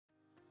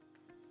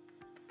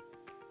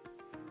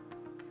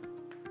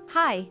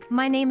Hi,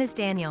 my name is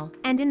Daniel,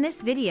 and in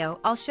this video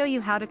I'll show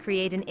you how to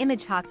create an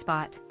image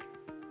hotspot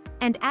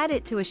and add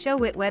it to a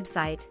Showit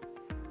website.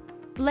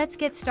 Let's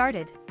get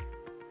started.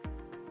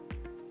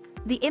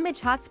 The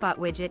Image Hotspot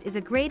widget is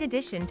a great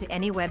addition to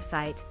any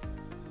website.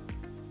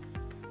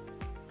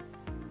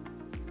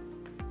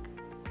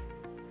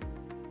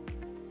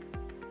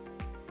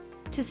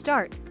 To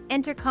start,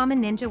 enter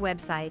Common Ninja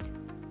website.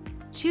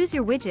 Choose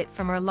your widget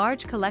from our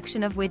large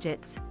collection of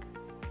widgets.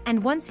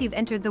 And once you've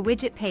entered the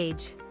widget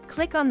page,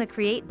 click on the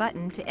Create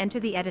button to enter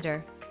the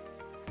editor.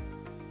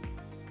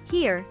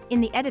 Here, in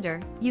the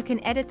editor, you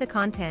can edit the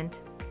content,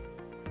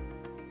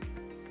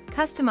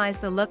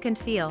 customize the look and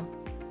feel,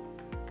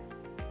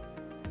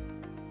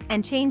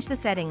 and change the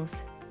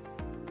settings.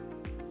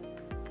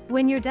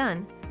 When you're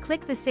done,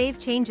 click the Save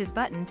Changes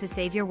button to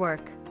save your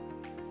work.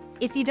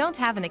 If you don't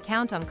have an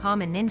account on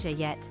Common Ninja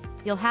yet,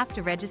 you'll have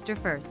to register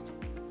first.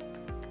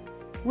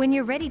 When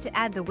you're ready to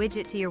add the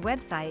widget to your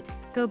website,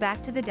 go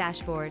back to the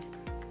dashboard.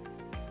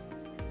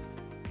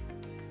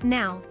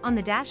 Now, on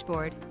the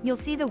dashboard, you'll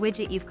see the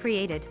widget you've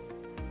created.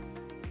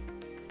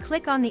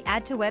 Click on the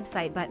Add to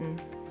Website button.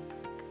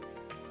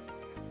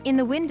 In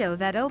the window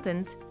that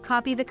opens,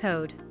 copy the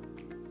code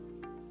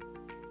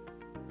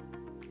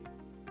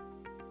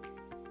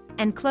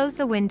and close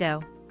the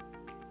window.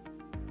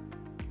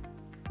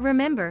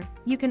 Remember,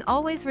 you can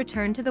always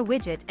return to the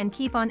widget and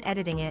keep on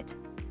editing it.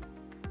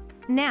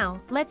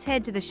 Now, let's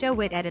head to the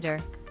Showit editor.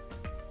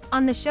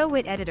 On the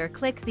Showit editor,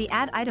 click the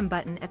Add Item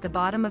button at the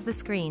bottom of the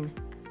screen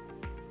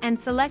and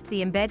select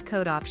the Embed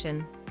Code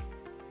option.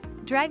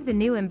 Drag the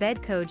new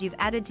embed code you've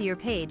added to your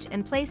page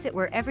and place it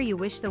wherever you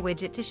wish the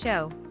widget to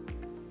show.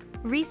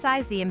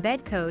 Resize the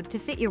embed code to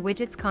fit your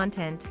widget's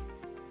content.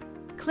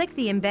 Click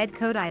the Embed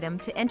Code item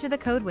to enter the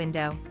code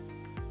window.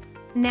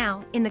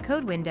 Now, in the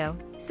code window,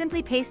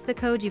 simply paste the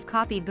code you've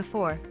copied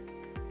before.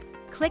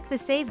 Click the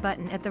Save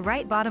button at the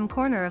right bottom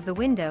corner of the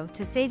window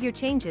to save your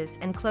changes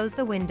and close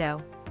the window.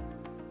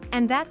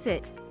 And that's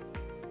it.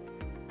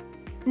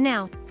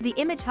 Now, the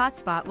image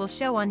hotspot will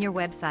show on your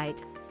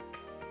website.